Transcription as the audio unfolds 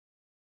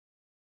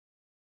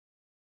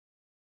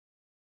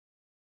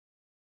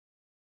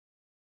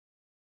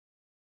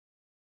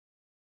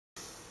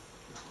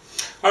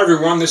Hi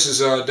everyone, this is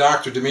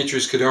Dr.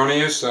 Demetrius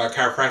Kedonius,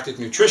 chiropractic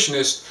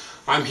nutritionist.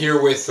 I'm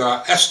here with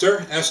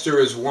Esther. Esther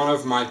is one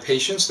of my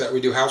patients that we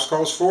do house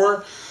calls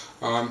for.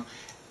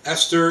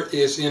 Esther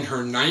is in her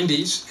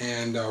 90s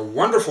and a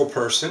wonderful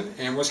person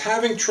and was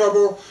having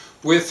trouble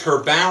with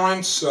her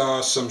balance,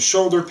 some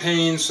shoulder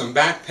pain, some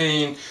back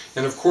pain,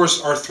 and of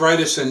course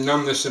arthritis and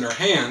numbness in her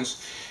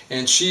hands.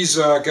 And she's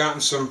gotten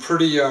some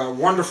pretty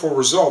wonderful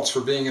results for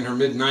being in her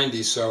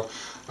mid-90s. So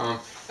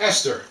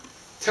Esther,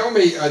 tell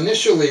me,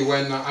 initially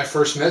when I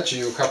first met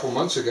you a couple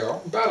months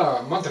ago,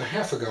 about a month and a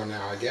half ago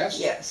now, I guess.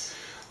 Yes.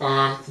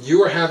 You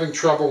were having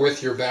trouble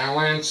with your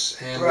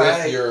balance, and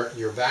Right. with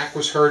your back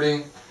was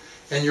hurting,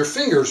 and your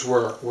fingers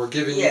were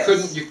giving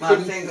Yes. you My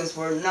couldn't. fingers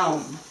were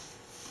numb,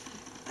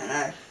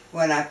 and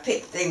when I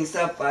picked things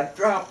up, I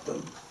dropped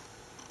them.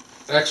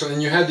 Excellent,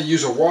 and you had to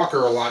use a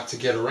walker a lot to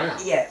get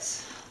around.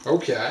 Yes.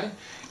 Okay,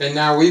 and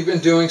now we've been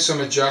doing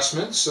some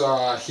adjustments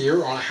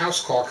here on a house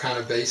call kind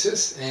of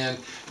basis, and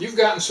you've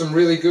gotten some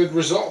really good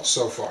results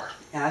so far.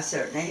 I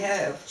certainly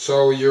have.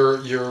 So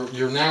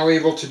you're now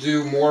able to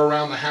do more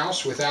around the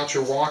house without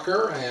your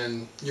walker,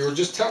 and you were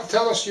just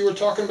tell us, you were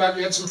talking about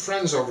you had some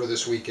friends over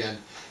this weekend.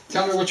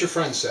 Tell me what your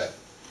friends said.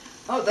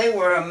 Oh, they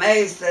were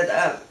amazed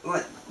that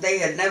they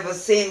had never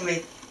seen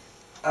me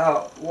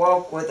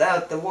walk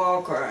without the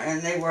walker,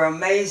 and they were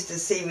amazed to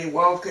see me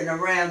walking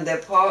around the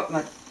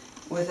apartment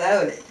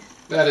without it.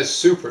 That is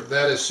super.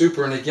 That is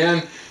super. And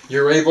again,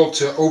 you're able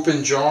to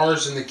open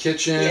jars in the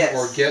kitchen. Yes.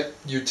 Or get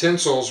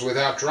utensils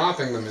without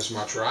dropping them as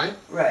much, right?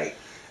 Right.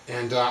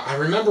 And I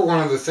remember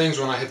one of the things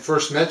when I had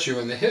first met you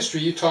in the history,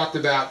 you talked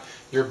about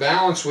your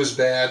balance was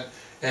bad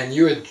and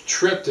you had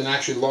tripped and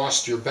actually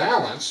lost your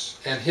balance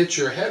and hit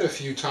your head a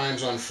few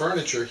times on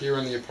furniture here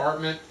in the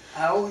apartment.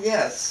 Oh,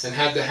 yes. And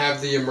had to have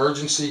the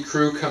emergency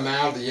crew come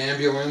out, the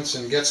ambulance,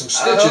 and get some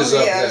stitches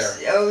up there.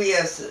 Oh,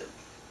 yes.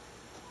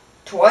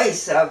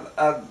 Twice I've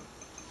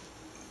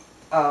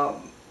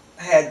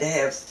had to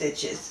have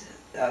stitches.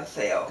 I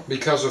fell.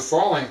 Because of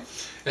falling.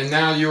 And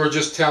now you were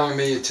just telling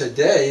me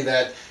today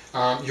that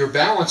your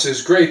balance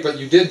is great, but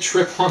you did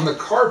trip on the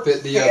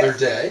carpet the other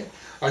day,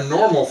 a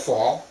normal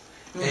fall.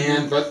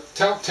 Mm-hmm. But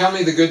tell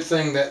me the good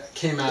thing that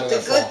came out of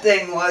that fall. The good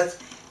thing was,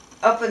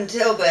 up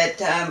until that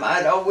time,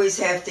 I'd always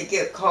have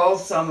to call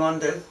someone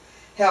to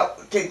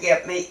help to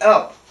get me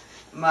up.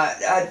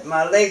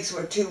 My legs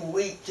were too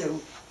weak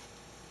to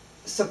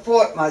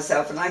support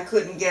myself, and I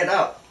couldn't get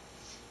up.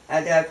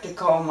 I'd have to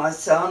call my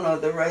son or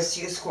the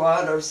rescue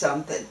squad or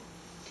something.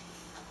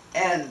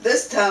 And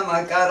this time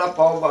I got up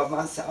all by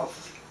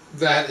myself.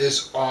 That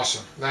is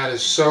awesome. That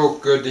is so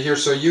good to hear.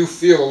 So you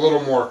feel a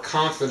little more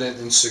confident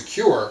and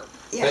secure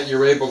that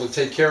you're able to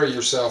take care of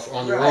yourself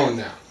on your own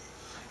now.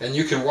 And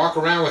you can walk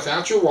around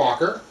without your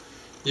walker.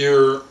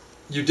 You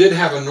did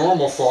have a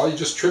normal fall. You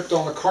just tripped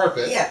on the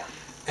carpet. Yeah.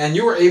 And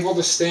you were able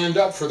to stand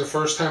up for the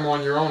first time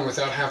on your own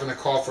without having to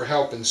call for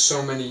help in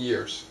so many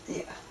years.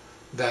 Yeah.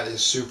 That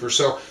is super.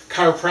 So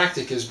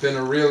chiropractic has been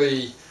a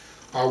really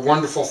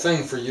wonderful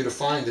thing for you to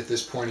find at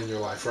this point in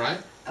your life, right?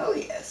 Oh,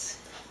 yes.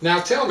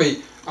 Now tell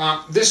me,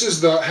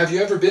 have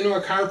you ever been to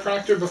a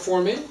chiropractor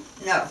before me?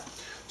 No.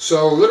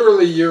 So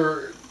literally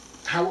you're,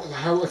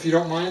 how if you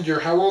don't mind,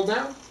 you're how old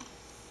now?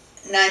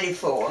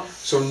 94.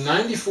 So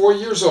 94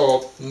 years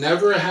old,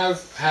 never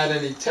have had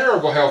any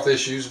terrible health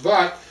issues,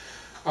 but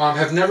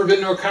have never been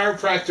to a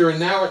chiropractor, and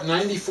now at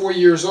 94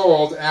 years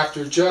old,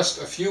 after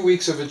just a few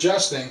weeks of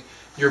adjusting,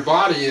 your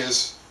body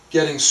is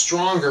getting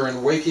stronger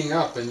and waking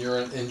up, and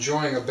you're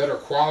enjoying a better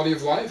quality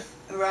of life?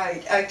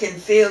 Right. I can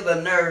feel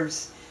the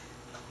nerves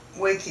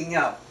waking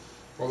up.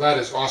 Well, that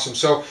is awesome.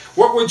 So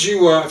what would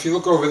you, if you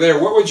look over there,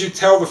 what would you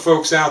tell the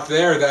folks out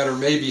there that are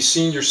maybe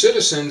senior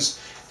citizens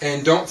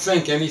and don't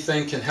think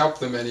anything can help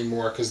them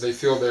anymore because they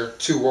feel they're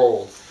too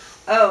old?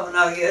 Oh,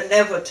 no, you're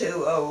never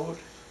too old.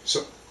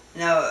 So,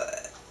 no,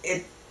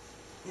 you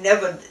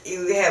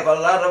have a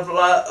lot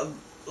of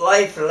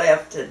life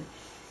left, and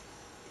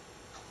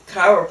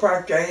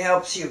chiropractor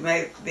helps you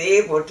be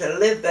able to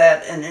live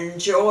that and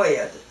enjoy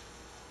it.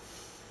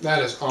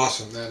 That is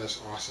awesome. That is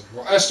awesome.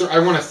 Well, Esther, I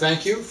want to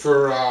thank you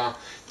for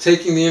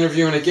taking the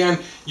interview. And again,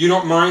 you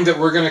don't mind that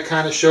we're going to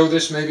kind of show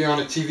this maybe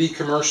on a TV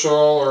commercial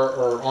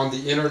or on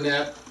the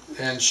internet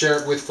and share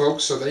it with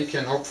folks so they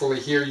can hopefully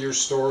hear your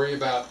story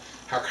about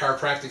how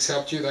chiropractic's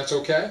helped you. That's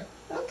okay?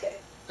 Okay.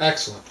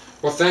 Excellent.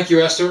 Well, thank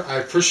you, Esther. I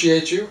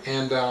appreciate you,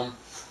 and I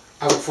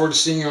look forward to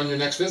seeing you on your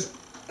next visit.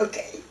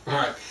 Okay. All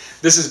right.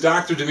 This is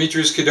Dr.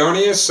 Demetrius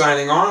Kedonius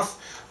signing off.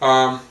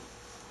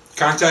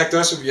 Contact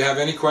us if you have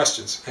any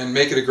questions, and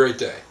make it a great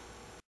day.